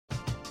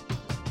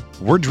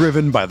We're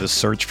driven by the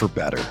search for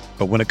better.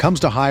 But when it comes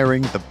to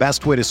hiring, the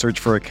best way to search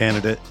for a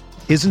candidate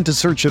isn't to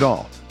search at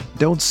all.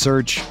 Don't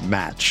search,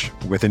 match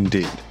with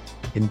Indeed.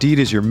 Indeed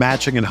is your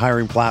matching and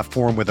hiring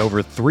platform with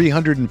over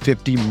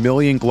 350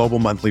 million global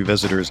monthly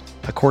visitors,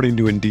 according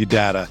to Indeed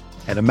data,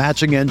 and a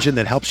matching engine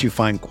that helps you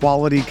find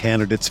quality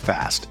candidates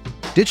fast.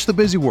 Ditch the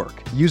busy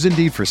work. Use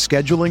Indeed for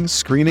scheduling,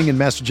 screening, and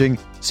messaging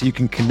so you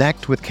can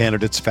connect with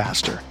candidates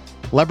faster.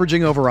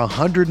 Leveraging over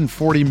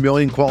 140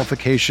 million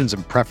qualifications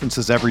and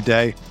preferences every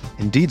day,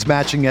 Indeed's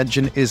matching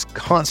engine is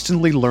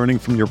constantly learning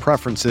from your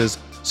preferences,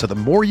 so the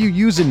more you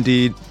use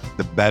Indeed,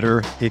 the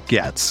better it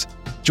gets.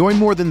 Join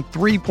more than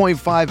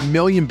 3.5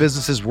 million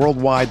businesses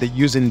worldwide that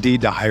use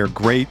Indeed to hire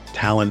great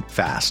talent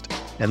fast.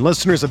 And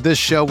listeners of this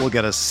show will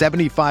get a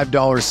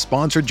 $75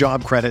 sponsored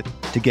job credit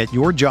to get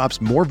your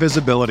jobs more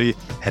visibility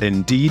at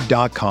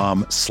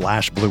Indeed.com/Blue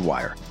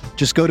Wire.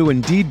 Just go to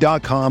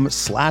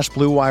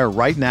Indeed.com/Blue Wire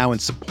right now and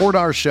support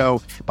our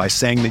show by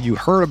saying that you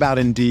heard about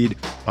Indeed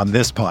on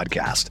this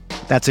podcast.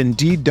 That's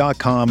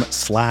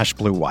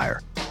Indeed.com/Blue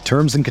Wire.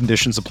 Terms and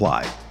conditions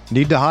apply.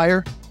 Need to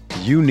hire?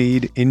 You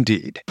need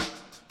Indeed.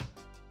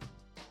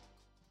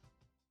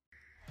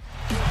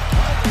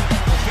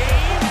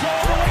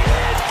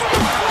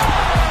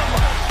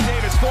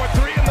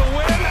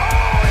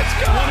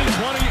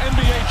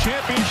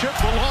 Championship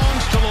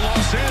belongs to the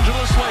Los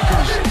Angeles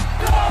Lakers.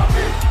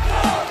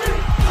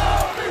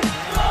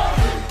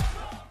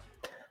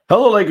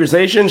 Hello, Lakers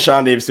Nation.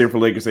 Sean Davis here for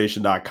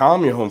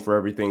LakersNation.com, your home for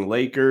everything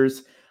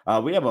Lakers.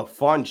 We have a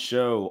fun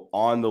show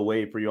on the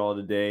way for you all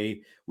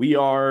today. We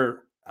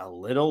are a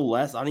little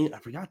less, I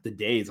forgot the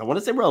days. I want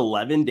to say we're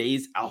 11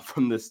 days out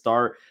from the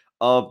start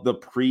of the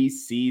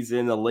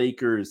preseason. The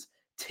Lakers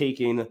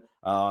taking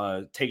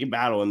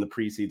battle in the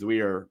preseason.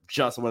 We are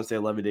just, I want to say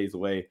 11 days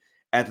away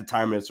at the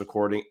time of this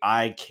recording.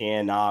 I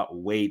cannot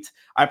wait.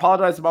 I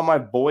apologize about my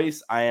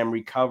voice. I am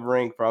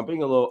recovering from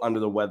being a little under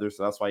the weather,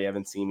 so that's why you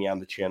haven't seen me on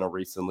the channel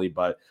recently.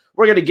 But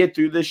we're going to get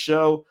through this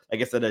show. Like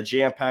I said, a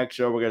jam-packed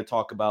show. We're going to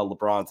talk about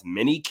LeBron's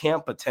mini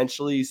camp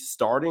potentially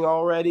starting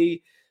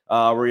already.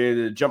 We're going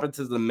to jump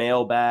into the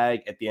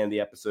mailbag at the end of the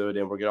episode,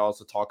 and we're going to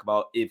also talk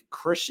about if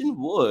Christian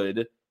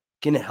Wood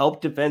can help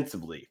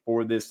defensively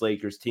for this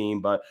Lakers team.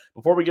 But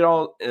before we get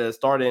all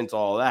started into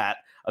all that,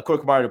 a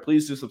quick reminder,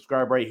 please do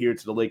subscribe right here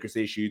to the Lakers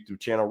Nation YouTube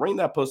channel. Ring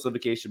that post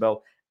notification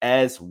bell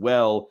as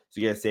well so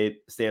you guys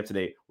stay up to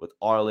date with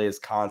our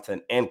latest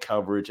content and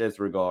coverage as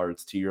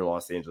regards to your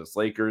Los Angeles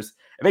Lakers.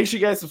 And make sure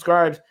you guys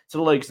subscribe to the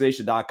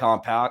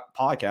LakersNation.com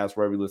podcast,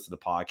 wherever you listen to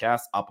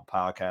podcasts, Apple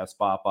Podcasts,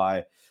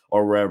 Spotify,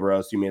 or wherever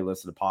else you may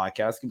listen to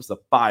podcasts. Give us a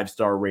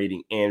 5-star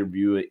rating and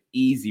review, an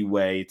easy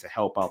way to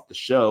help out the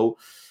show.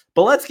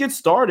 But let's get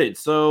started.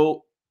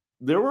 So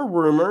there were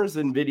rumors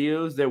and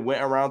videos that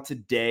went around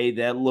today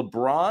that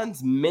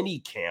LeBron's mini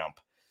camp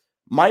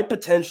might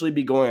potentially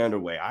be going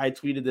underway. I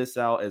tweeted this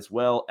out as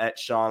well at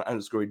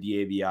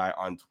Sean_DAVI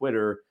on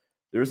Twitter.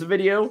 There's a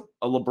video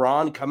of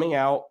LeBron coming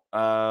out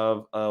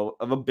of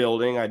a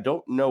building. I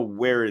don't know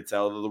where it's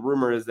out. The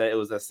rumor is that it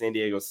was at San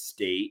Diego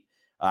State.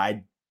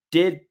 I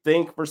did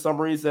think for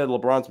some reason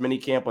LeBron's mini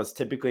camp was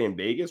typically in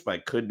Vegas, but I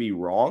could be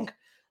wrong.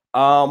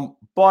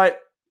 But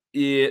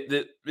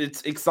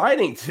it's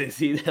exciting to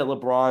see that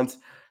LeBron's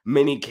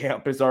mini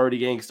camp is already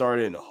getting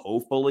started, and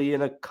hopefully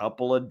in a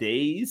couple of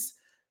days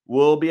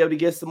we'll be able to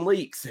get some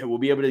leaks and we'll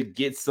be able to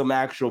get some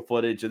actual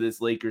footage of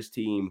this Lakers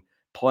team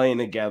playing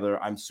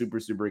together. I'm super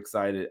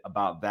excited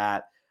about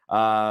that.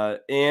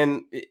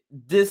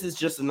 This is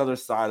just another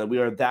sign that we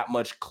are that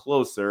much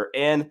closer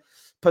and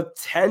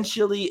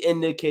potentially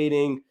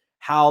indicating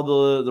how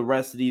the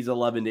rest of these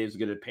 11 days are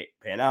going to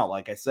pan out.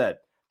 Like I said,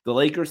 the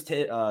Lakers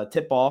tip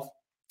off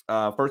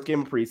first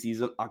game of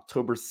preseason,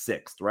 October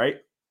 6th, right?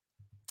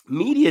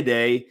 Media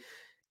Day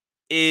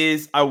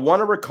is, I want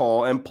to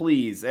recall, and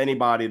please,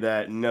 anybody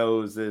that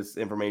knows this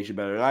information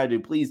better than I do,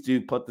 please do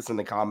put this in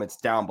the comments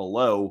down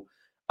below.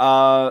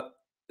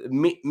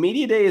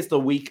 Media Day is the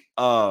week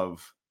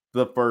of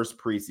the first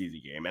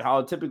preseason game. And how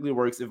it typically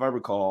works, if I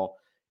recall,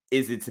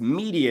 is it's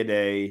Media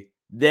Day,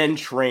 then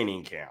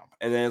training camp.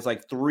 And then it's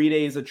like 3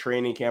 days of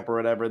training camp or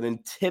whatever. Then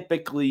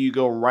typically you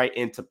go right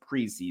into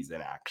preseason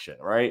action,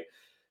 right?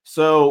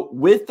 So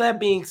with that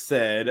being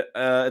said,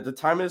 at the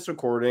time of this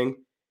recording,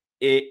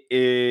 it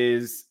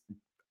is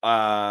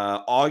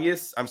September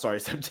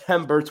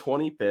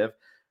 25th.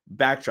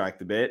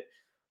 Backtracked a bit.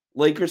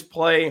 Lakers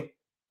play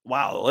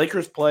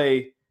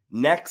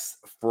next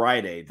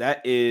Friday.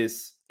 That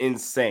is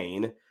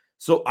insane.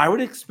 So I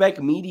would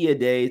expect Media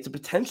Day to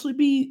potentially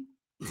be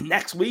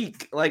next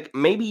week, like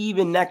maybe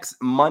even next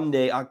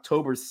Monday,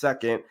 October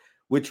 2nd,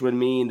 which would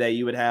mean that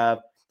you would have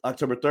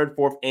October 3rd,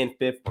 4th, and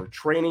 5th for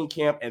training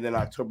camp. And then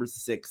October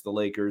 6th, the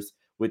Lakers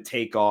would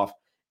take off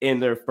in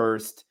their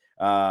first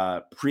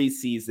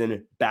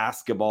preseason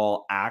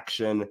basketball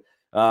action.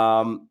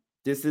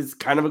 This is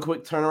kind of a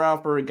quick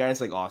turnaround for guys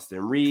like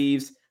Austin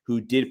Reeves,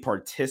 who did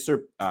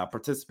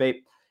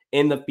participate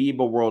in the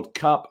FIBA World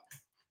Cup.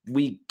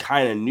 We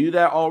kind of knew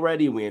that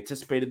already. We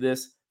anticipated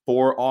this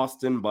for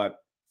Austin, but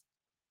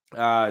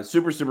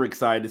super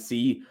excited to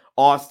see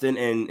Austin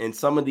and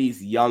some of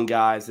these young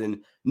guys and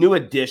new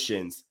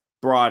additions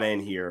brought in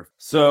here.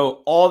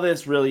 So all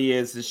this really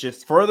is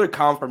just further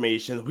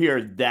confirmation we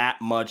are that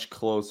much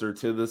closer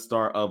to the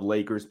start of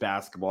Lakers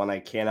basketball, and I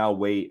cannot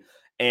wait.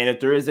 And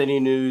if there is any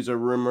news or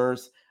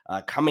rumors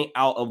coming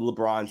out of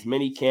LeBron's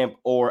mini camp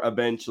or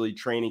eventually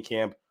training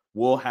camp,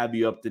 we'll have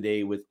you up to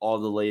date with all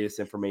the latest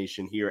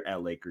information here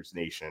at Lakers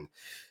Nation.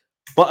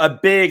 But a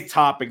big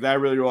topic that I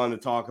really wanted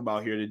to talk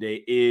about here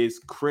today is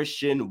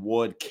Christian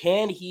Wood.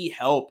 Can he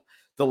help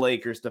the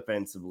Lakers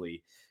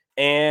defensively?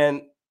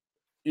 And,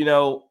 you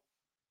know,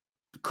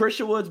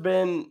 Christian Wood's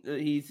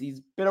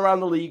he's been around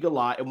the league a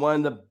lot, and one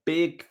of the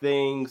big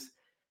things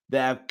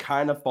that have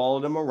kind of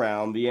followed him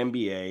around the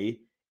NBA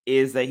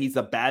is that he's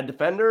a bad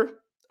defender.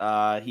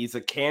 He's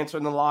a cancer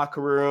in the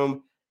locker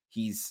room.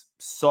 He's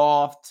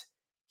soft.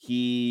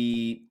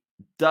 He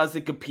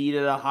doesn't compete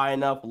at a high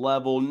enough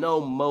level. No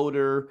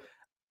motor.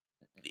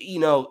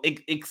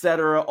 Et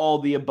cetera. All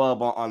the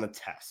above on the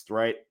test,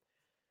 right?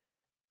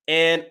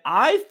 And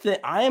I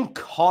am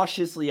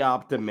cautiously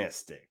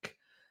optimistic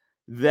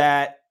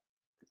that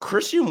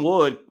Christian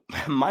Wood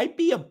might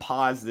be a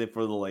positive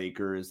for the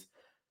Lakers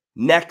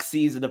next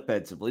season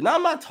defensively. Now,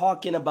 I'm not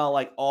talking about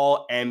like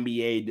all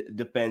NBA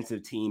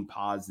defensive team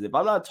positive.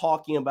 I'm not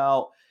talking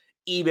about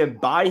even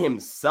by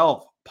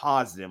himself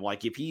positive.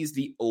 Like if he's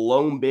the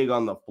lone big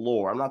on the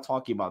floor, I'm not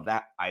talking about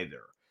that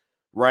either,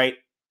 right?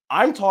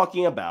 I'm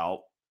talking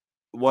about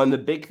one of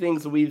the big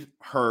things that we've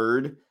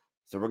heard.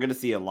 So we're going to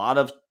see a lot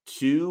of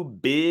two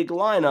big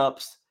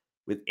lineups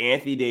with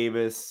Anthony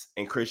Davis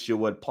and Christian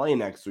Wood playing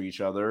next to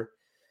each other.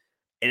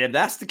 And if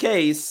that's the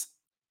case,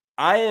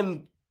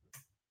 I'm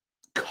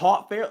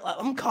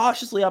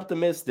cautiously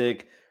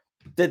optimistic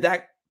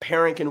that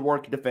pairing can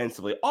work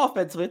defensively.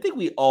 Offensively, I think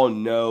we all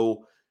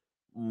know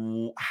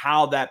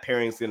how that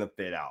pairing is going to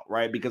fit out,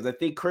 right? Because I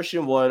think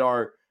Christian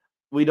Wood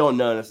we don't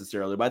know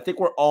necessarily, but I think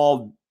we're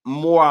all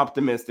more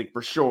optimistic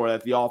for sure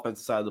that the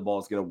offensive side of the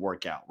ball is going to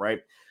work out, right?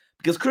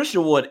 Because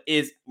Christian Wood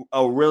is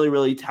a really,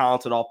 really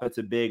talented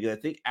offensive big that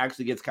I think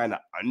actually gets kind of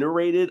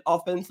underrated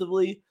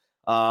offensively.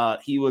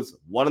 He was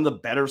one of the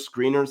better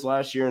screeners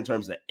last year in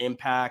terms of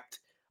impact.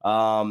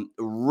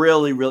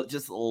 Really, really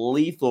just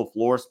lethal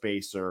floor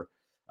spacer.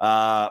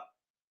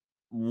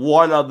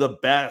 One of the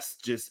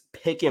best just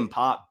pick and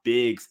pop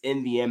bigs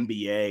in the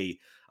NBA,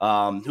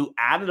 who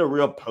added a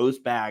real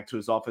post bag to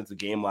his offensive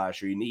game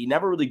last year. He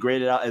never really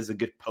graded out as a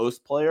good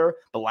post player,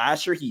 but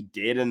last year he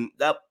did, and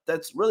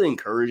that's really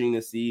encouraging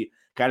to see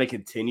kind of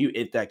continue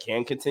if that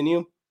can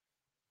continue.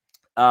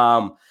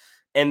 And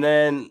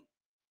then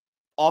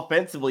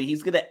offensively,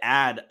 he's going to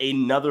add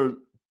another,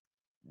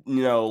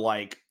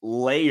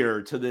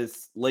 layer to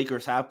this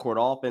Lakers half court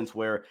offense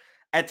where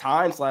at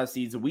times last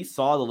season, we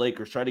saw the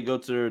Lakers try to go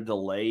to their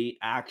delay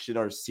action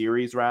or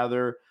series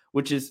rather,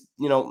 which is,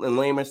 in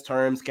layman's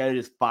terms, kind of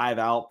just 5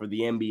 out for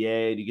the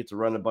NBA. You get to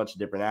run a bunch of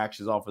different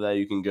actions off of that.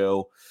 You can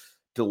go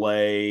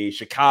delay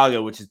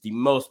Chicago, which is the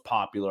most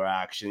popular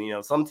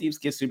action. Some teams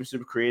get super,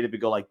 super creative. You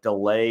go like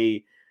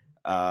delay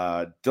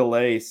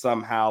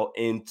somehow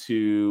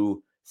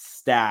into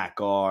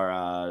stack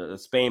or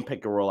Spain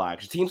pick and roll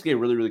action. Teams get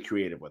really, really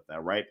creative with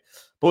that, right?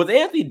 But with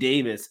Anthony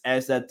Davis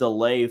as that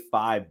delay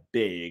 5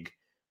 big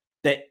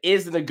that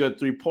isn't a good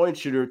 3-point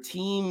shooter,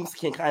 teams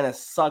can kind of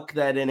suck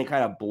that in and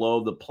kind of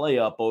blow the play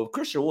up. But with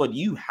Christian Wood,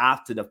 you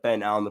have to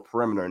defend out on the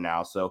perimeter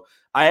now. So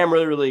I am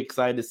really, really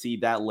excited to see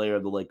that layer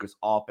of the Lakers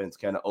offense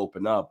kind of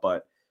open up.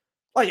 But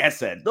like I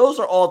said, those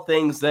are all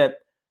things that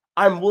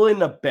I'm willing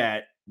to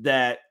bet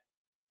that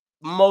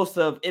most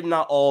of, if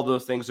not all of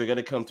those things are going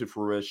to come to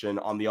fruition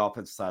on the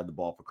offensive side of the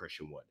ball for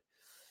Christian Wood.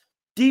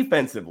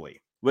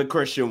 Defensively, with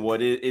Christian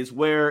Wood is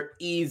where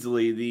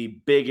easily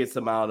the biggest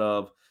amount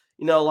of,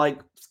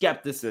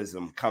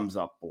 skepticism comes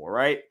up for,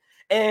 right?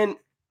 And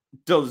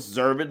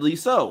deservedly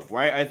so,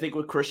 right? I think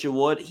with Christian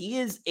Wood, he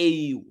is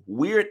a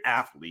weird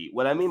athlete.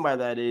 What I mean by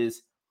that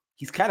is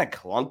he's kind of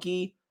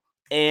clunky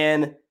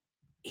and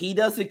he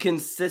doesn't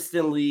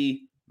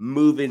consistently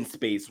move in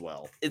space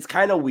well. It's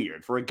kind of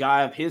weird for a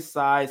guy of his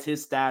size,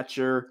 his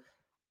stature,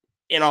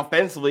 and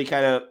offensively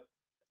kind of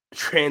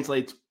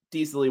translates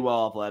decently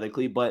well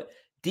athletically, but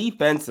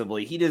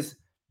defensively, he just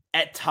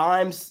at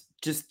times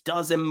just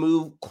doesn't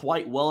move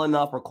quite well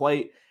enough or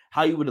quite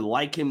how you would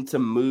like him to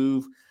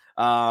move,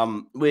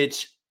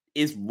 which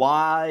is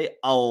why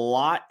a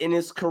lot in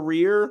his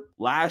career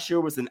last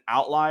year was an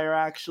outlier,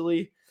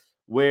 actually,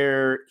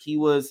 where he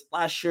was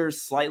last year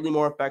slightly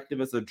more effective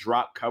as a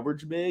drop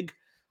coverage big.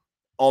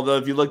 Although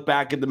if you look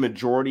back at the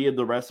majority of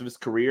the rest of his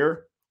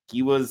career,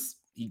 he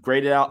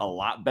graded out a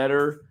lot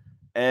better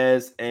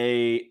as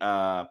a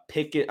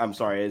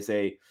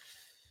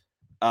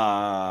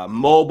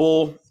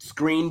mobile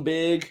screen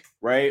big,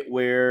 right?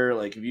 Where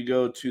like if you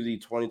go to the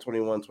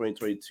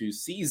 2021-2022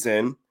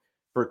 season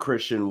for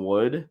Christian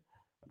Wood,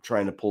 I'm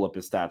trying to pull up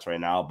his stats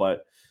right now,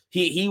 but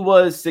he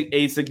was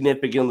a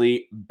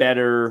significantly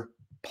better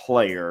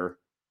player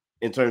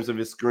in terms of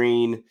his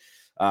screen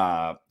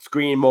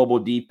mobile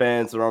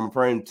defense. Or I'm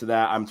referring to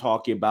that, I'm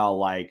talking about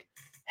like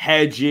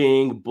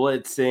hedging,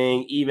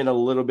 blitzing, even a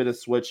little bit of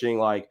switching.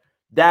 Like,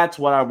 that's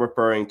what I'm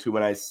referring to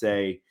when I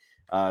say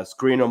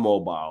screener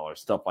mobile or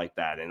stuff like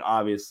that. And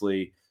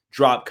obviously,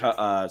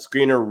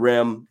 screener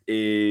rim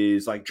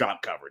is like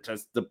drop coverage.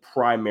 That's the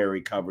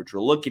primary coverage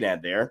we're looking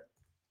at there.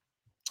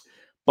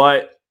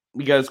 But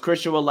because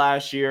Christian Wood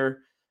last year,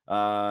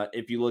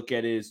 if you look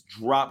at his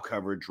drop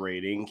coverage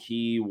rating,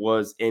 he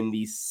was in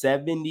the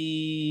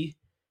 70.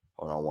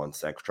 Hold on one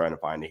sec. Trying to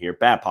find it here.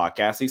 Bad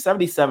podcasting.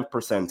 77th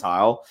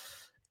percentile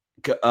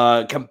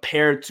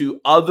compared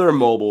to other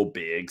mobile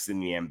bigs in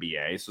the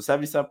NBA. So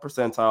 77th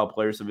percentile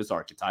players of his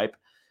archetype.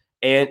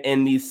 And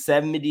in the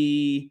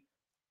 70th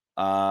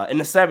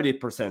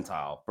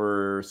percentile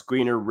for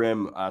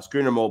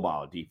screener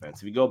mobile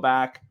defense. If you go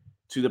back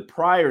to the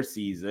prior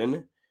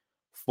season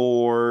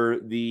for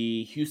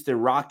the Houston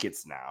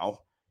Rockets now,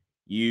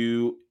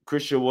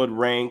 Christian Wood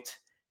ranked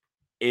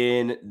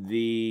in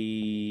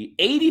the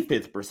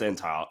 85th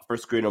percentile for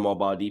screener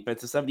mobile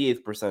defense, the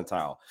 78th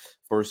percentile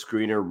for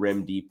screener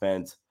rim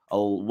defense.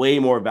 Way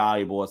more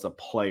valuable as a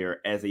player,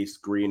 as a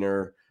screen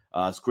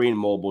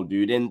mobile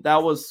dude. And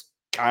that was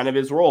kind of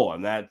his role.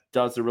 And that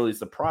doesn't really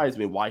surprise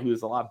me why he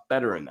was a lot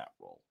better in that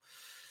role.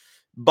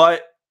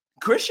 But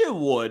Christian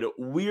Wood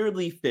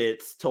weirdly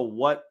fits to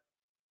what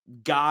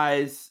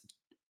guys'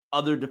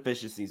 other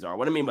deficiencies are.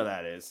 What I mean by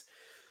that is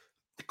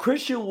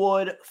Christian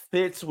Wood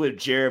fits with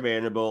Jared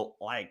Vanderbilt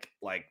like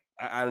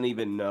I don't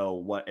even know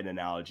what an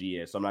analogy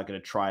is, so I'm not going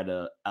to try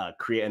to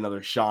create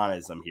another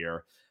Seanism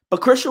here. But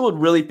Christian Wood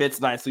really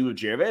fits nicely with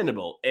Jared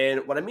Vanderbilt.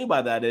 And what I mean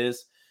by that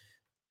is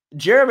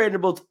Jared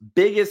Vanderbilt's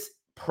biggest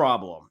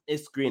problem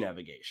is screen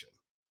navigation.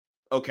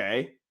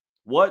 Okay,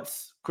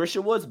 what's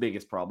Christian Wood's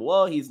biggest problem?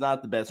 Well, he's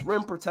not the best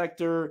rim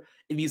protector.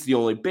 If he's the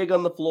only big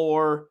on the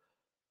floor.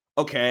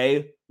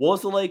 Okay, what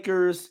was the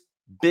Lakers'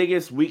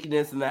 biggest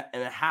weakness in the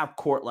half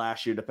court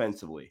last year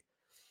defensively?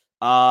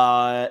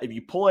 If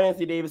you pull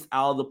Anthony Davis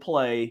out of the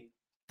play,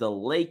 the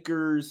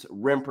Lakers'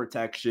 rim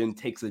protection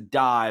takes a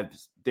dive.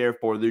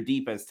 Therefore, their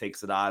defense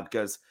takes a dive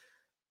because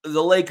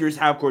the Lakers'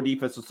 half-court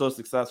defense was so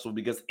successful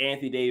because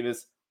Anthony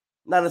Davis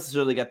not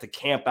necessarily got to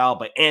camp out,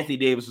 but Anthony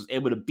Davis was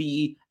able to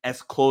be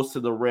as close to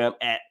the rim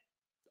at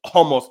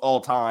almost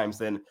all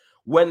times. And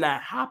when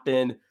that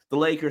happened, the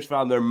Lakers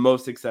found their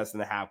most success in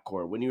the half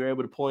court. When you were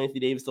able to pull Anthony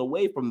Davis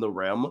away from the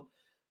rim,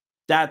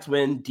 that's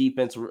when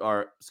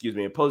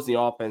opposing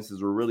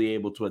offenses were really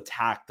able to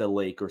attack the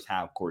Lakers'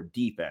 half court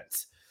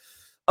defense.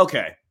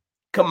 Okay,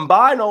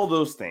 combine all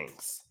those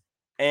things,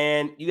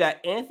 and you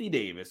got Anthony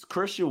Davis,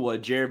 Christian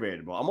Wood, Jared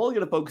Vanderbilt. I'm only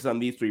going to focus on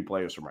these three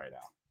players from right now.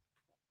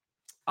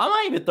 I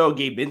might even throw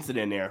Gabe Vincent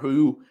in there,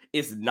 who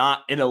is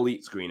not an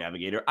elite screen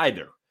navigator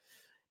either.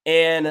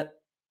 And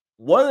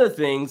one of the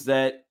things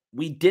that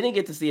we didn't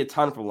get to see a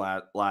ton from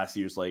last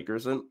year's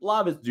Lakers, and a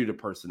lot of it's due to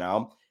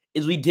personnel,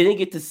 is we didn't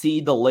get to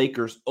see the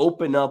Lakers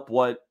open up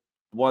what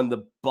one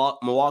of the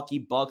Milwaukee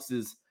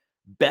Bucks'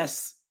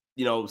 best,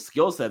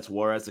 skill sets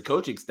were as a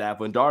coaching staff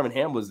when Darvin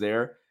Ham was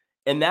there,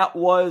 and that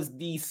was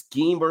the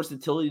scheme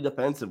versatility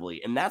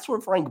defensively. And that's where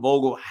Frank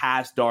Vogel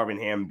has Darvin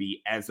Ham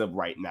be as of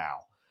right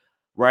now,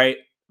 right?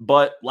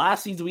 But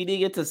last season, we didn't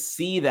get to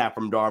see that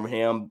from Darvin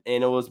Ham,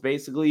 and it was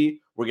basically,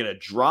 we're going to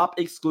drop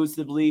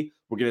exclusively,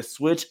 we're going to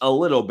switch a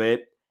little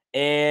bit,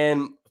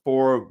 and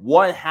for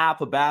one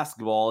half of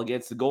basketball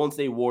against the Golden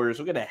State Warriors,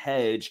 we're going to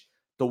hedge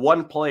the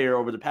one player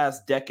over the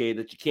past decade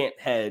that you can't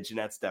hedge, and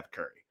that's Steph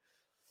Curry.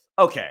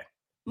 Okay,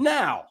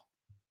 now,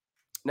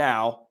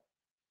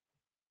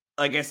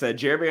 like I said,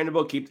 Jared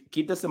Vanderbilt,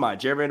 keep this in mind.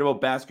 Jared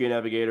Vanderbilt, bad screen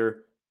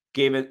navigator.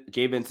 Gabe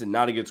Vincent,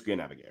 not a good screen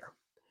navigator.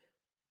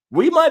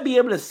 We might be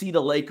able to see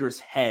the Lakers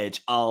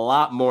hedge a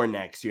lot more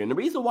next year. And the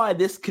reason why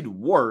this could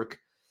work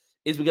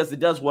is because it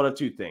does one of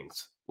two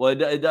things. Well,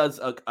 it does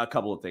a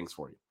couple of things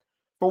for you.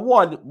 For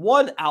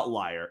one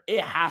outlier,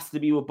 it has to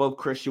be with both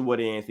Christian Wood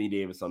and Anthony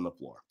Davis on the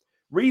floor.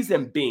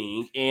 Reason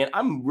being, and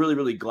I'm really,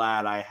 really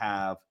glad I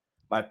have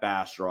my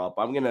fast draw up.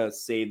 I'm going to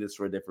save this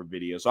for a different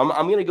video. So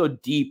I'm going to go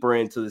deeper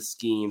into the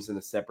schemes in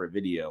a separate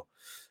video.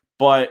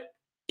 But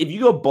if you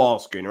go ball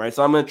screen, right?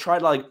 So I'm going to try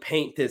to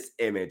paint this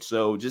image.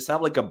 So just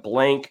have a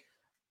blank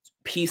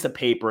piece of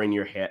paper in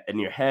your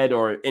head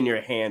or in your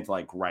hands,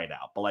 right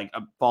out. But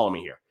follow me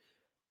here.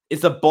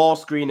 It's a ball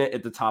screen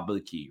at the top of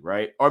the key,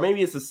 right? Or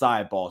maybe it's a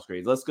side ball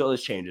screen. Let's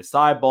change it.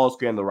 Side ball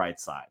screen on the right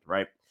side,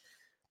 right?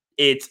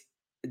 It's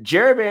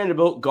Jared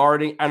Vanderbilt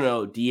guarding,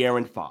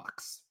 De'Aaron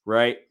Fox,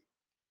 right?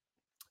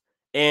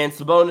 And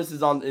Sabonis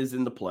is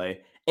in the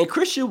play. And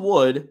Christian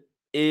Wood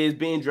is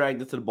being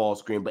dragged into the ball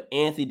screen, but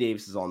Anthony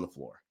Davis is on the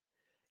floor.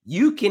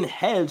 You can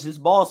hedge this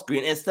ball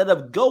screen instead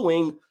of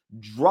going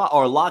drop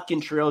or lock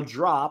and trail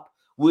drop,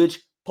 which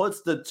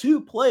puts the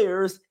two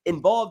players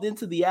involved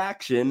into the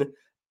action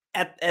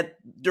at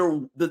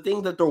the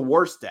thing that they're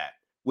worst at,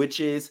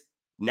 which is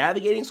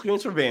navigating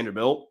screens for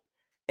Vanderbilt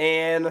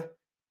and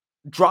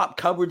drop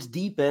coverage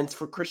defense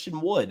for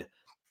Christian Wood.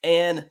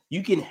 And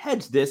you can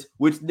hedge this,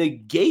 which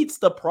negates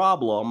the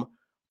problem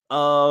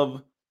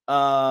of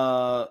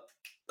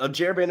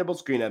Jared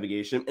Vanderbilt's screen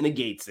navigation and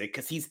negates it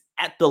because he's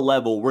at the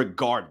level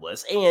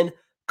regardless. And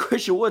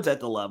Christian Wood's at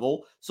the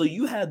level. So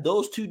you had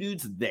those two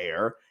dudes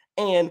there.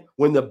 And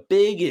when the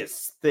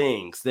biggest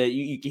things that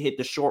you can hit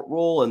the short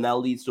roll, and that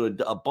leads to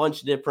a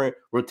bunch of different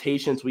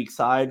rotations weak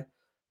side.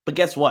 But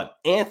guess what?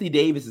 Anthony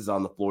Davis is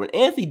on the floor, and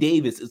Anthony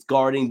Davis is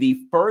guarding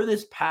the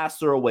furthest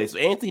passer away. So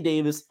Anthony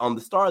Davis, on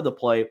the start of the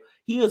play,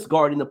 he is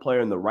guarding the player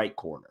in the right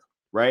corner,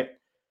 right?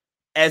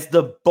 As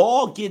the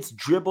ball gets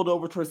dribbled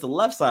over towards the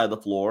left side of the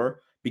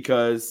floor,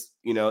 because,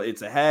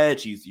 it's a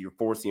hedge, you're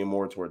forcing him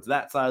more towards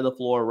that side of the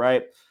floor,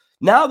 right?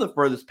 Now the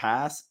furthest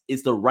pass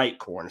is the right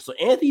corner. So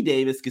Anthony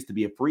Davis gets to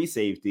be a free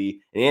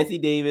safety, and Anthony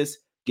Davis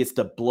gets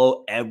to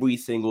blow every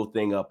single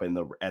thing up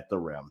at the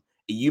rim.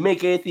 You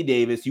make Anthony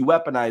Davis, you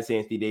weaponize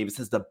Anthony Davis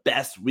as the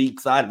best weak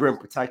side rim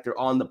protector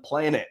on the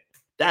planet.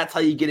 That's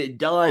how you get it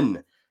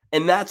done.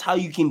 And that's how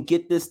you can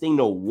get this thing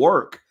to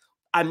work.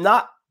 I'm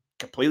not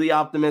completely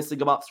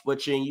optimistic about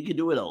switching. You can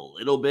do it a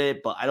little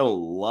bit, but I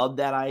don't love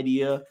that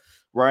idea,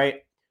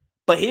 right?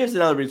 But here's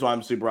another reason why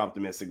I'm super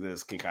optimistic that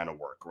this can kind of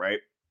work, right?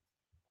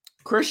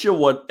 Christian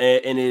Wood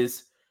in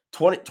his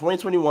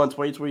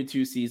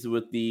 2021-2022 season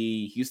with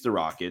the Houston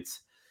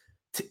Rockets,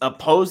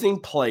 opposing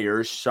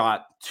players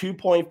shot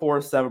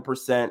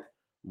 2.47%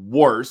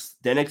 worse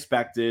than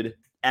expected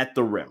at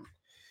the rim.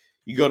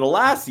 You go to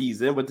last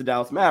season with the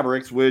Dallas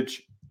Mavericks,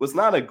 which was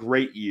not a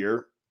great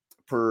year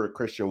for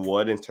Christian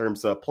Wood in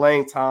terms of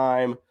playing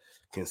time,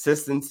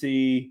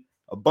 consistency,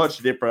 a bunch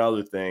of different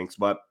other things.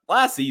 But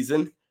last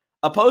season,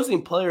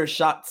 opposing players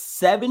shot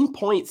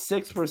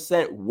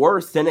 7.6%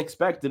 worse than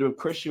expected with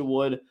Christian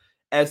Wood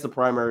as the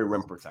primary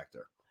rim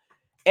protector.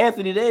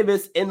 Anthony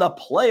Davis in the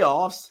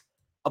playoffs,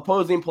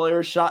 opposing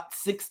players shot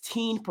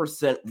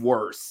 16%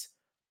 worse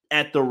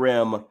at the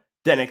rim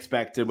than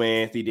expected when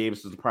Anthony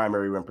Davis was the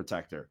primary rim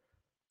protector.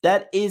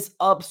 That is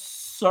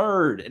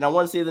absurd. And I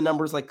want to say the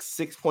number is like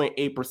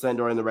 6.8%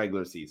 during the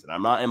regular season.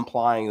 I'm not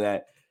implying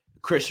that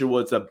Christian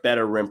Wood's a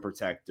better rim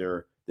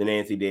protector than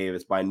Anthony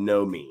Davis by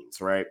no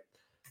means, right?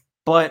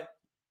 But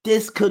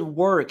this could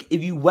work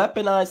if you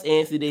weaponize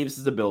Anthony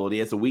Davis's ability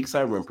as a weak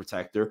side rim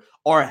protector,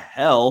 or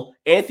hell,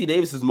 Anthony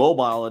Davis is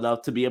mobile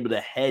enough to be able to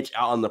hedge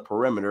out on the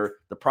perimeter.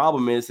 The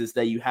problem is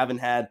that you haven't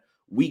had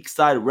weak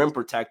side rim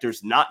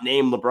protectors, not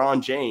named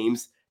LeBron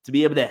James, to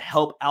be able to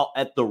help out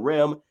at the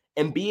rim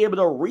and be able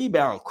to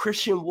rebound.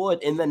 Christian Wood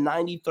in the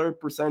 93rd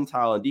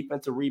percentile in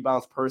defensive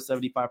rebounds per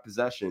 75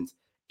 possessions,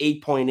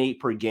 8.8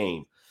 per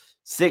game.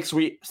 Six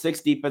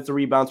defensive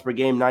rebounds per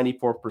game,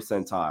 94th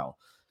percentile.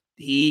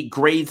 He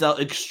grades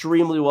out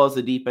extremely well as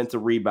a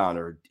defensive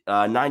rebounder,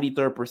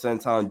 93rd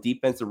percentile in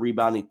defensive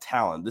rebounding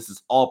talent. This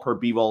is all per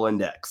B-Ball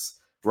Index,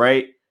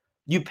 right?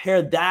 You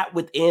pair that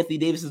with Anthony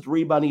Davis's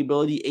rebounding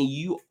ability, and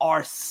you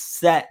are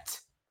set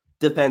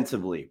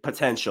defensively,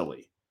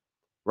 potentially,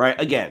 right?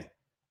 Again,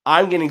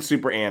 I'm getting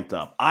super amped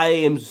up. I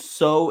am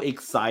so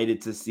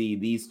excited to see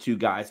these two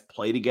guys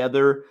play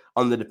together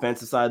on the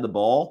defensive side of the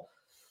ball.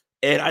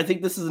 And I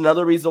think this is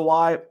another reason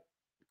why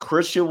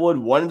Christian Wood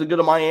wanted to go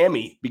to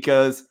Miami,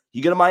 because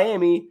you go to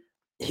Miami,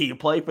 you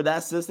play for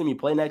that system, you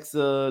play next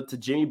to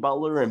Jimmy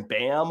Butler and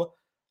Bam,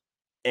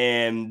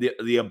 and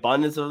the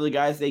abundance of the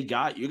guys they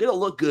got, you're going to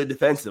look good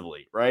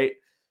defensively, right?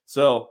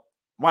 So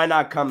why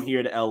not come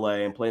here to LA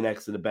and play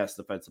next to the best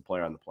defensive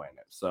player on the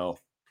planet? So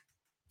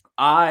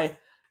I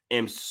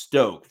am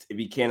stoked, if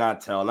you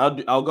cannot tell.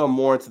 And I'll go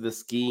more into the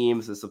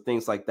schemes and some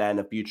things like that in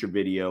a future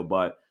video,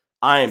 but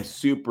I am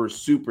super,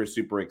 super,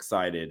 super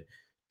excited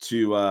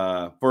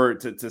to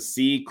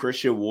see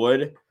Christian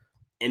Wood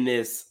in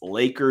this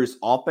Lakers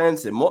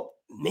offense, and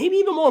maybe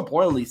even more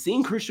importantly,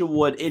 seeing Christian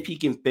Wood if he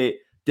can fit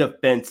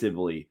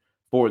defensively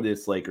for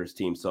this Lakers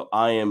team. So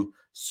I am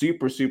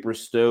super, super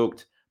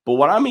stoked. But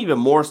what I'm even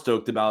more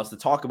stoked about is to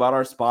talk about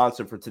our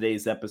sponsor for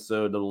today's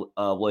episode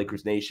of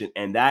Lakers Nation,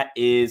 and that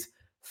is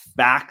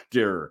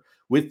Factor.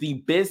 With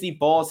the busy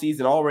fall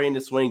season already in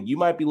the swing, you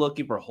might be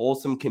looking for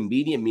wholesome,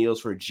 convenient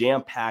meals for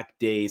jam-packed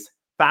days.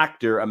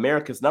 Factor,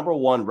 America's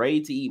 #1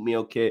 ready-to-eat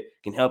meal kit,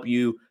 can help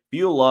you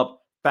fuel up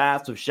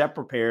fast with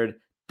chef-prepared,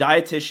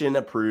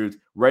 dietitian-approved,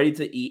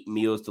 ready-to-eat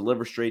meals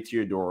delivered straight to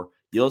your door.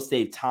 You'll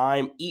save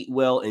time, eat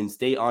well, and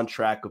stay on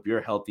track with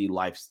your healthy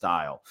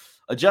lifestyle.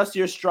 Adjust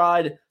your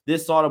stride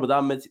this autumn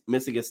without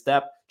missing a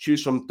step.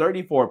 Choose from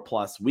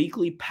 34-plus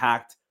weekly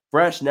packed,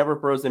 fresh,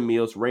 never-frozen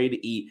meals ready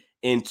to eat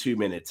in 2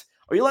 minutes.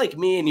 Are you like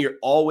me and you're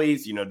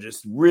always,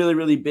 just really,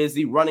 really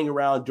busy running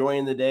around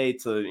during the day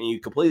and you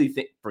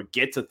completely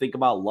forget to think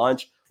about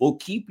lunch? Well,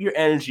 keep your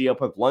energy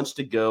up with lunch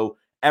to go.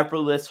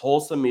 Effortless,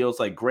 wholesome meals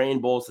like grain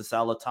bowls and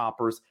salad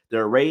toppers.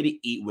 They're ready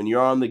to eat when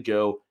you're on the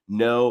go.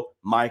 No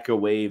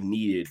microwave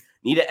needed.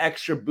 Need an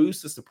extra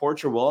boost to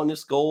support your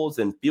wellness goals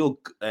and feel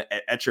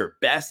at your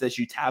best as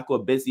you tackle a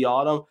busy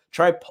autumn?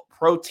 Try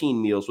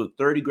protein meals with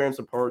 30 grams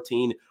of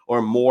protein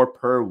or more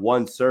per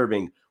one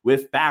serving.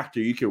 With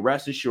Factor, you can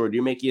rest assured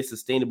you're making a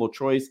sustainable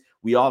choice.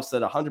 We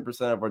offset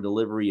 100% of our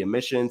delivery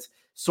emissions,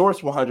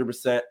 source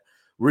 100%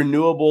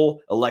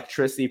 renewable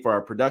electricity for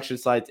our production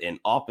sites and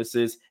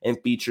offices,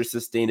 and feature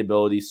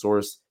sustainability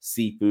source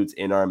seafoods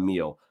in our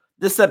meal.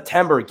 This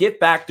September, get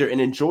Factor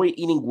and enjoy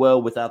eating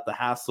well without the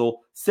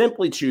hassle.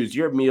 Simply choose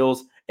your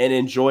meals and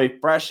enjoy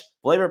fresh,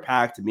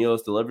 flavor-packed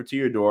meals delivered to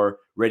your door,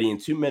 ready in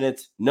 2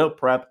 minutes, no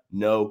prep,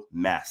 no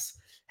mess.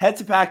 Head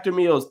to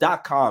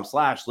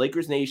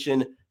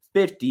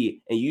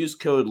factormeals.com/LakersNation50 and use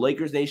code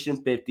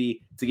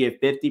LakersNation50 to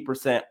get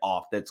 50%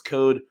 off. That's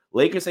code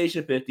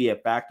LakersNation50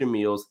 at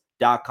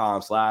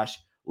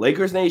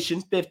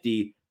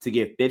factormeals.com/LakersNation50 to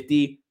get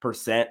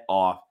 50%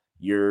 off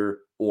your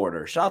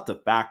order. Shout out to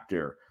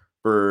Factor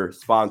for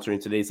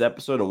sponsoring today's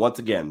episode. And once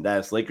again,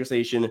 that's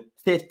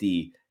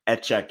LakersNation50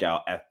 at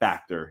checkout at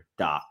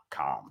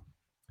factor.com.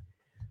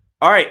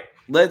 All right,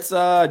 let's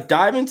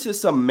dive into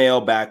some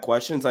mailbag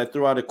questions. I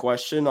threw out a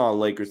question on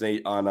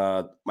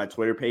my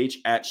Twitter page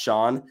at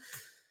Sean_DABI,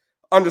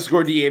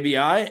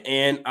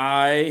 and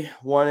I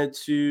wanted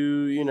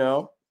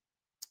to,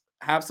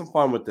 have some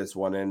fun with this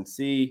one and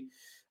see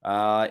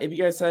if you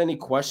guys had any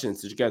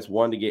questions that you guys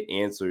wanted to get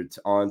answered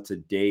on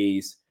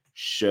today's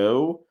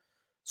show.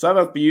 So I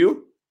have a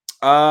few.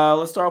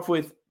 Let's start off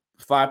with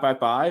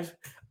 555.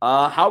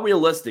 How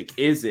realistic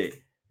is it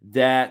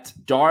that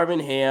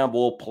Darvin Ham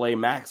will play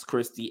Max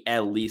Christie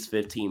at least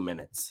 15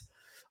 minutes?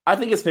 I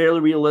think it's fairly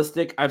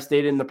realistic. I've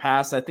stated in the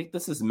past, I think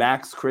this is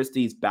Max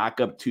Christie's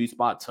backup 2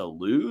 spot to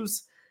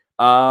lose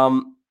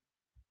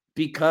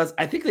because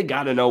I think they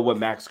got to know what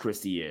Max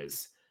Christie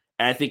is.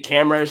 And I think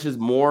Cam Reddish is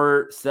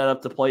more set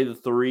up to play the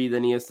 3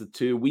 than he is the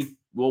 2.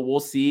 We'll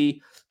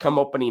see come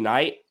opening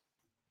night.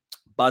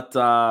 But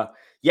I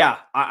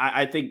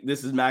think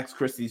this is Max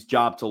Christie's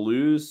job to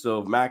lose.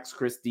 So if Max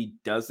Christie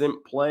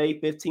doesn't play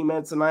 15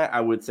 minutes tonight, I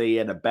would say he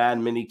had a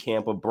bad mini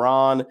camp with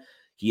Braun.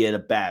 He had a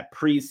bad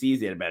preseason.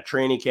 He had a bad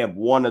training camp.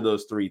 One of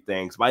those 3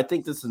 things. But I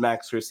think this is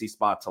Max Christie's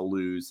spot to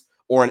lose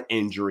or an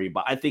injury.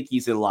 But I think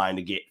he's in line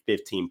to get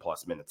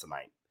 15-plus minutes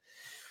tonight.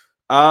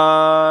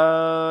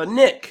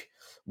 Nick,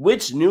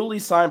 which newly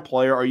signed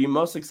player are you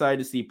most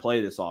excited to see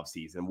play this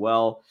offseason?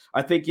 Well,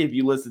 I think if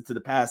you listen to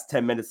the past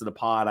 10 minutes of the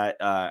pod,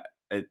 I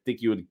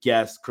think you would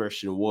guess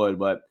Christian Wood,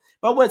 but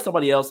if I went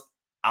somebody else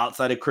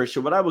outside of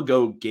Christian Wood, I would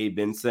go Gabe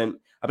Vincent.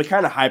 I've been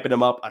kind of hyping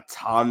him up a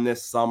ton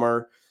this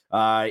summer.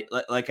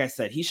 Like I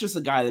said, he's just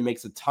a guy that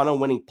makes a ton of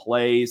winning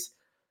plays.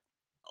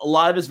 A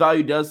lot of his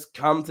value does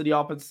come to the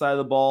offensive side of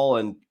the ball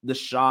and the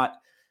shot.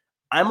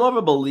 I'm more of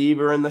a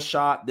believer in the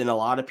shot than a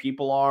lot of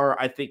people are.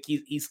 I think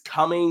he's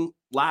coming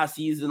last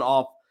season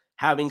off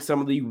having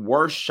some of the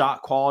worst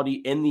shot quality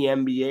in the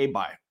NBA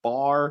by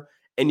far,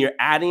 and you're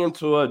adding him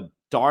to a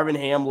Darvin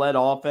Ham-led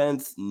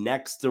offense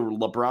next to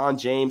LeBron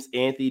James,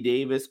 Anthony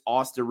Davis,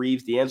 Austin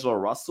Reeves, D'Angelo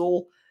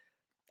Russell.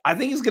 I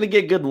think he's going to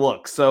get good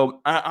looks.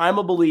 So I'm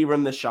a believer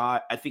in the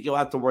shot. I think he'll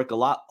have to work a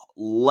lot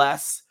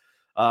less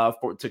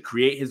to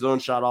create his own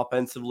shot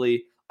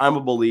offensively. I'm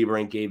a believer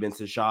in Gabe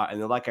Vincent's shot.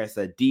 And then, like I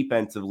said,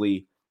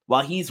 defensively,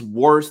 while he's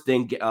worse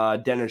than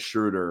Dennis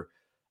Schroeder,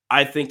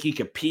 I think he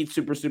competes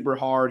super, super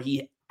hard.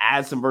 He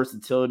adds some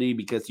versatility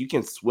because you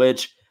can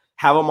switch,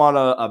 have him on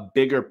a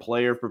bigger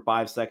player for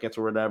 5 seconds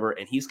or whatever,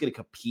 and he's going to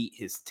compete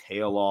his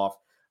tail off.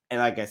 And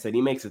like I said,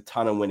 he makes a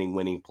ton of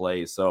winning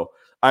plays. So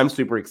I'm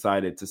super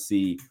excited to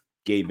see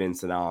Gabe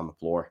Vincent out on the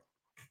floor.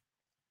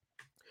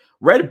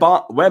 Red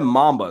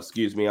Mamba,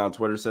 on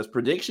Twitter says,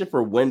 prediction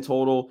for win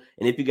total,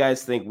 and if you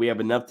guys think we have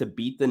enough to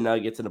beat the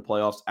Nuggets in the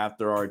playoffs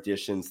after our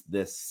additions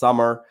this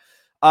summer.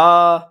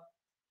 I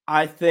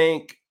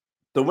think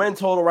the win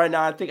total right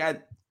now, I think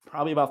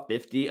probably about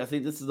 50. I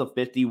think this is a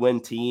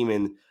 50-win team,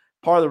 and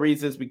part of the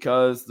reason is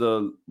because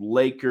the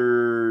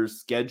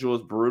Lakers' schedule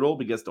is brutal,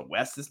 because the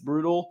West is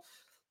brutal.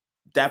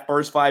 That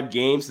first 5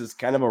 games is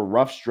kind of a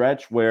rough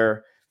stretch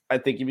where I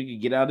think if you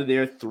could get out of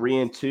there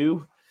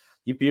 3-2,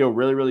 you feel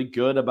really, really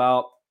good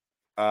about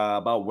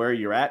where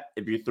you're at.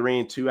 If you're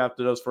 3-2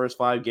 after those first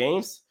 5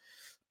 games.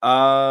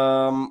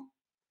 And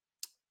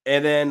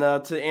then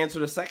to answer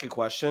the second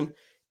question,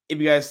 if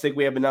you guys think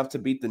we have enough to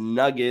beat the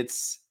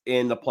Nuggets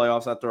in the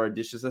playoffs after our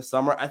additions this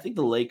summer, I think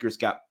the Lakers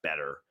got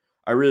better.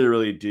 I really,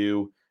 really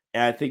do.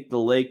 And I think the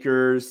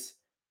Lakers,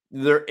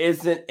 there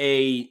isn't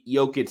a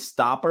Jokic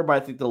stopper, but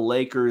I think the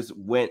Lakers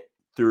went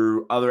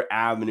through other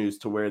avenues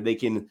to where they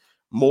can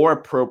more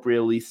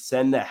appropriately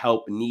send the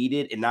help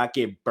needed and not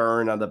get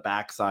burned on the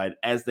backside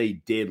as they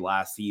did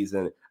last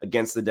season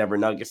against the Denver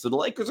Nuggets. So the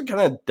Lakers are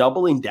kind of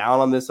doubling down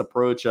on this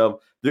approach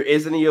of there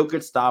isn't a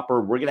Jokic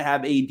stopper. We're going to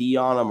have AD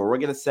on them, or we're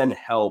going to send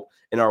help,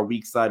 and our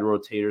weak side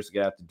rotators are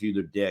going to have to do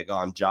their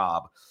daggone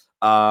job.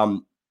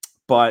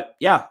 But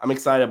yeah, I'm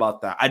excited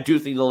about that. I do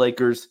think the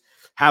Lakers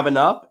have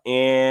enough.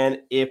 And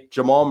if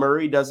Jamal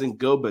Murray doesn't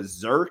go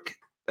berserk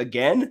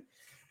again,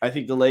 I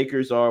think the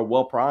Lakers are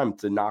well primed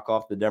to knock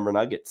off the Denver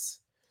Nuggets.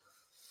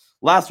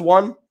 Last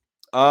one,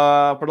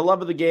 for the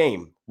love of the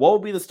game, what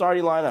would be the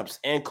starting lineups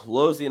and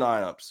closing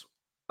lineups?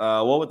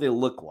 What would they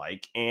look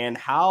like? And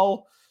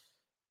how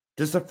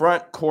does the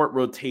front court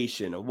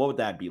rotation, what would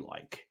that be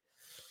like?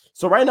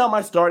 So right now,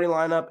 my starting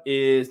lineup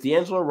is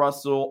D'Angelo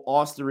Russell,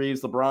 Austin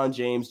Reeves, LeBron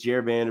James,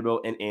 Jared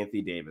Vanderbilt, and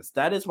Anthony Davis.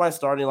 That is my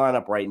starting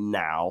lineup right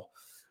now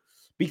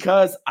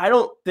because I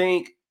don't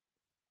think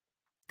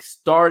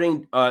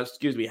having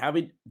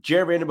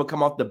Jared Vanderbilt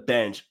come off the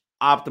bench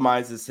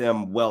optimizes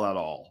him well at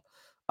all.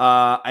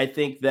 I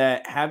think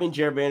that having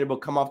Jared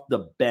Vanderbilt come off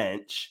the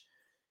bench,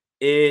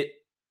 it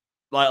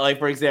like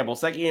for example,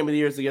 second game of the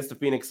year is against the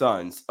Phoenix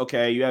Suns.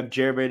 Okay, you have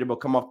Jared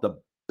Vanderbilt come off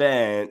the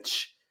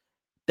bench.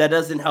 That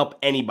doesn't help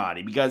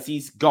anybody because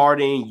he's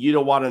guarding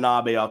Yuta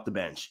Watanabe off the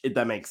bench, if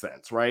that makes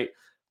sense, right?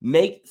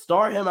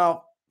 Start him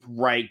out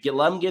right,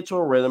 let him get to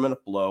a rhythm and a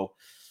flow.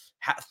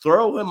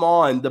 Throw him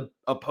on the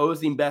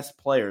opposing best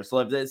players. So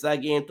if it's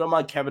that game, throw him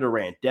on Kevin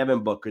Durant,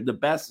 Devin Booker, the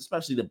best,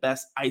 especially the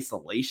best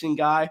isolation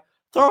guy.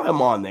 Throw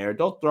him on there.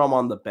 Don't throw him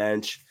on the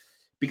bench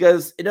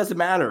because it doesn't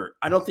matter.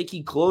 I don't think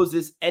he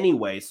closes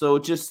anyway. So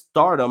just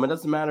start him. It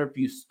doesn't matter if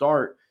you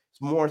start.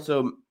 It's more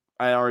so,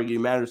 I argue,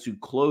 matters who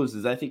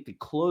closes. I think the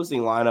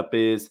closing lineup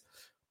is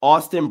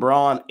Austin,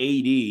 Braun,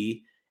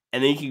 AD,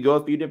 and then you can go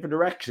a few different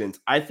directions.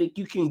 I think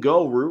you can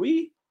go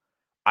Rui.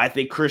 I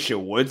think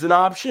Christian Wood's an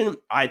option.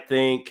 I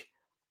think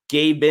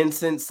Gabe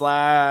Vincent /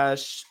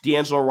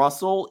 D'Angelo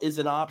Russell is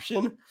an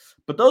option.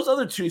 But those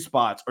other two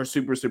spots are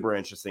super, super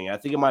interesting. I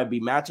think it might be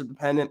matchup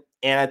dependent,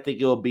 and I think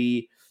it'll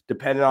be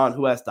dependent on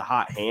who has the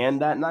hot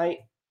hand that night.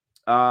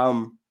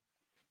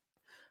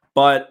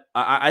 But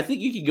I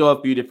think you could go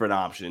a few different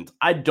options.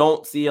 I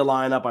don't see a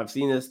lineup. I've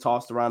seen this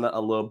tossed around a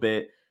little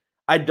bit.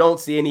 I don't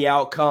see any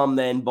outcome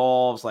that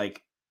involves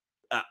like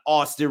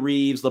Austin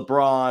Reeves,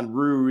 LeBron,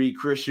 Rui,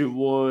 Christian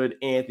Wood,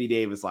 Anthony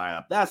Davis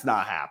lineup. That's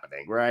not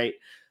happening, right?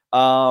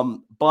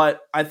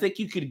 But I think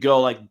you could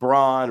go like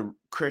Braun,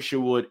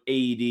 Christian Wood,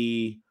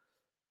 AD,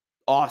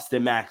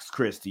 Austin, Max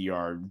Christie,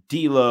 or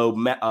D'Lo,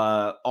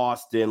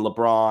 Austin,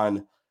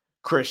 LeBron,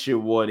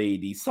 Christian Wood,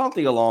 AD,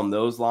 something along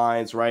those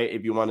lines, right?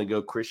 If you want to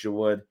go Christian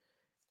Wood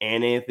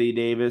and Anthony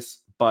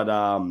Davis, but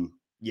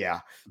yeah,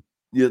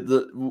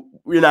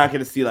 we're not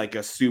going to see like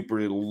a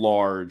super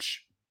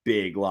large,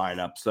 big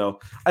lineup. So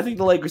I think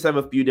the Lakers have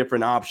a few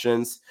different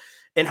options.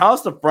 And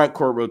how's the front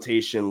court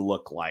rotation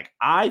look like?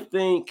 I'm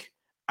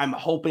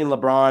hoping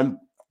LeBron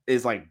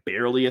is like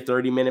barely a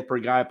 30-minute per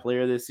guy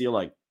player this year.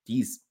 Like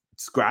he's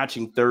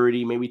scratching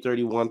 30, maybe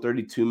 31,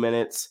 32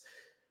 minutes.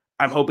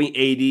 I'm hoping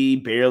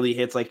AD barely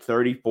hits like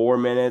 34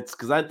 minutes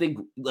because I think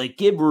like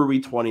give Rui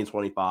 20 and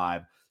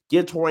 25,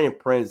 give Taurean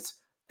Prince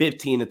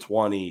 15 to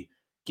 20,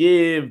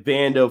 give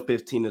Vando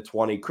 15 to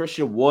 20,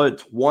 Christian Wood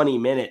 20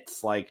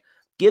 minutes. Like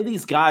give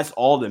these guys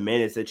all the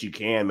minutes that you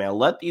can, man.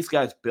 Let these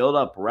guys build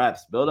up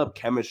reps, build up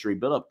chemistry,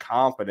 build up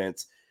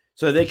confidence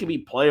so they can be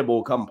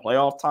playable come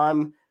playoff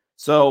time.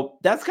 So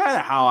that's kind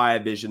of how I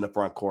envision the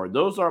front court.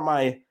 Those are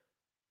my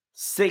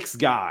 6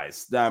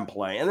 guys that I'm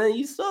playing. And then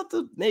you still have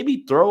to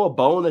maybe throw a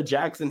bone to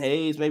Jackson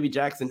Hayes. Maybe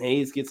Jackson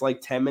Hayes gets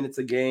like 10 minutes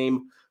a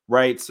game,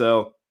 right?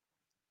 So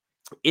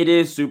it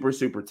is super,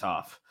 super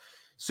tough.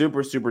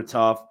 Super, super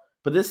tough.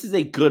 But this is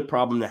a good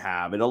problem to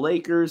have. And the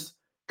Lakers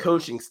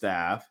coaching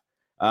staff,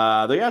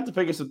 they have to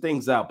figure some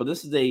things out. But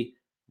this is a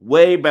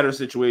way better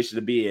situation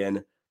to be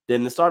in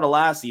than the start of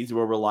last season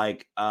where we're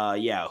like,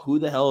 yeah, who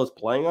the hell is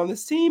playing on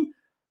this team?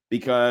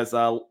 Because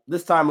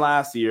this time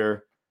last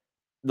year,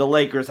 the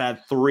Lakers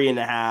had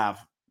 3.5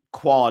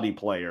 quality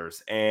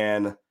players,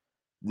 and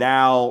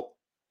now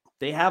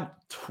they have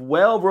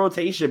 12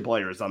 rotation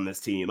players on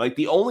this team. Like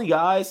the only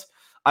guys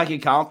I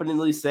can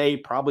confidently say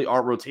probably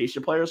aren't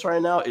rotation players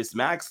right now is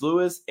Max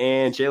Lewis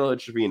and Jalen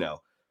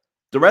Trevino.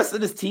 The rest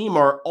of this team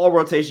are all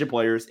rotation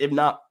players, if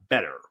not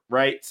better,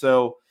 right?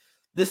 So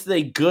this is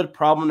a good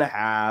problem to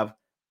have.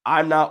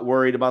 I'm not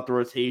worried about the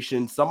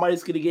rotation.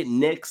 Somebody's going to get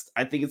nixed.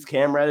 I think it's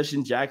Cam Reddish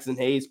and Jackson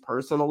Hayes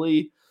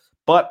personally,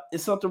 but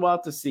it's something we'll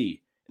have to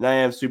see. And I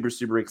am super,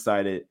 super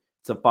excited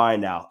to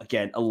find out.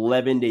 Again,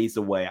 11 days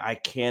away. I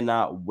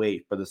cannot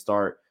wait for the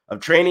start of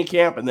training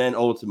camp and then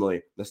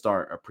ultimately the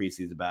start of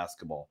preseason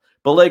basketball.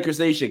 But Lakers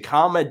Nation,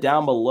 comment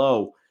down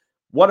below.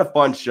 What a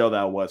fun show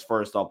that was,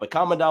 first off. But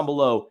comment down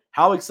below,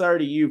 how excited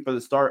are you for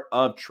the start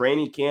of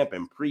training camp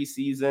and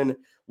preseason?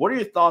 What are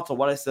your thoughts on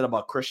what I said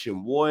about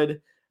Christian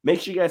Wood? Make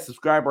sure you guys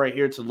subscribe right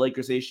here to the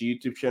Lakers Nation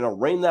YouTube channel.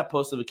 Ring that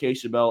post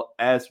notification bell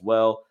as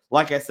well.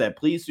 Like I said,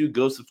 please do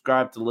go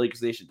subscribe to the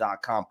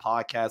LakersNation.com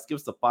podcast. Give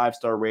us a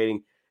 5-star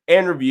rating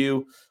and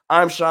review.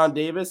 I'm Sean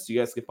Davis. You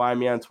guys can find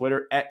me on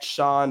Twitter at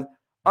Sean_DAVI.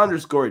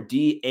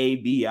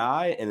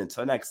 And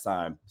until next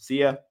time, see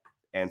ya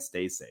and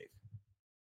stay safe.